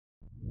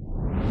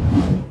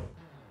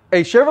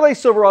A Chevrolet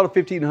Silverado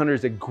 1500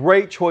 is a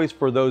great choice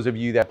for those of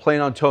you that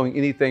plan on towing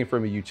anything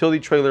from a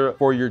utility trailer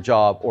for your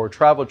job or a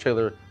travel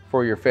trailer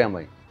for your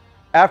family.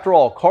 After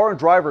all, Car and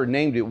Driver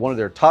named it one of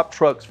their top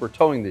trucks for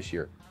towing this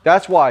year.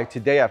 That's why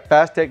today at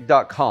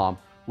Phastek.com,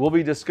 we'll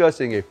be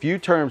discussing a few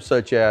terms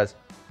such as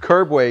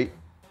curb weight,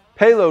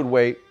 payload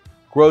weight,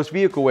 gross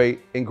vehicle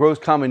weight, and gross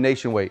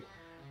combination weight,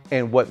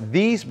 and what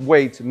these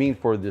weights mean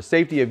for the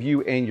safety of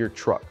you and your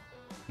truck.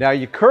 Now,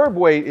 your curb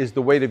weight is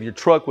the weight of your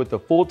truck with a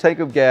full tank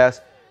of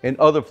gas and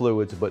other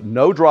fluids, but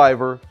no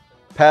driver,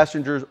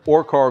 passengers,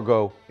 or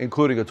cargo,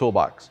 including a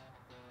toolbox.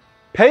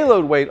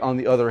 Payload weight, on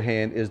the other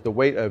hand, is the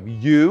weight of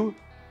you,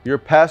 your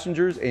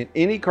passengers, and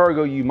any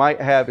cargo you might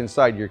have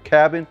inside your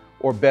cabin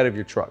or bed of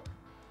your truck.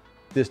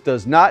 This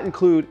does not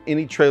include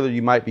any trailer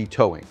you might be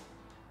towing.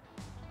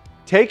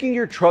 Taking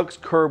your truck's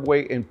curb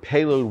weight and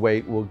payload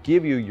weight will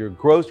give you your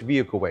gross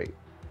vehicle weight.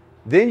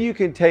 Then you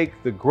can take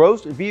the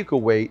gross vehicle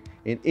weight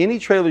in any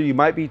trailer you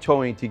might be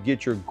towing to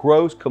get your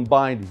gross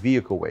combined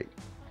vehicle weight.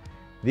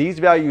 These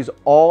values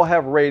all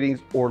have ratings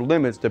or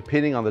limits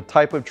depending on the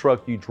type of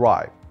truck you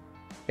drive.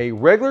 A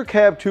regular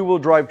cab two-wheel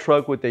drive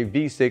truck with a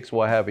V6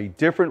 will have a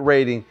different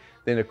rating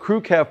than a crew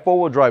cab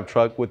four-wheel drive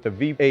truck with a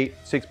V8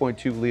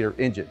 6.2 liter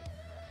engine.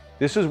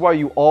 This is why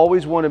you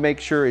always want to make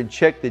sure and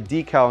check the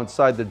decal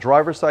inside the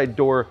driver's side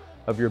door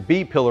of your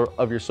B pillar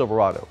of your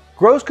Silverado.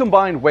 Gross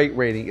combined weight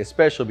rating is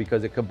special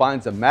because it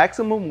combines the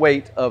maximum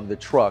weight of the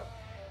truck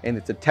and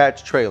its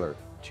attached trailer.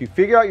 To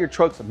figure out your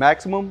truck's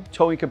maximum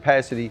towing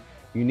capacity,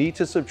 you need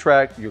to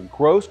subtract your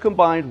gross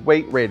combined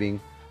weight rating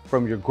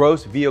from your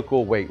gross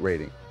vehicle weight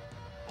rating.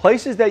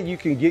 Places that you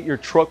can get your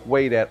truck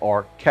weighed at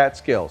are CAT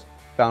scales,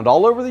 found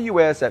all over the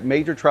US at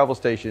major travel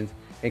stations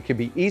and can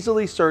be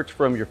easily searched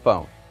from your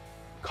phone.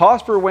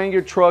 Cost for weighing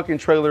your truck and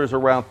trailer is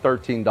around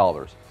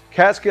 $13.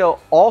 CAT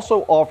scale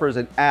also offers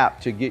an app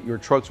to get your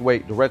truck's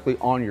weight directly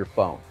on your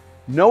phone.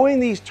 Knowing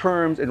these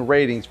terms and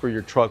ratings for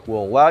your truck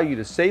will allow you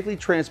to safely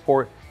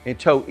transport and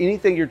tow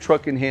anything your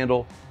truck can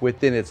handle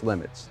within its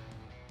limits.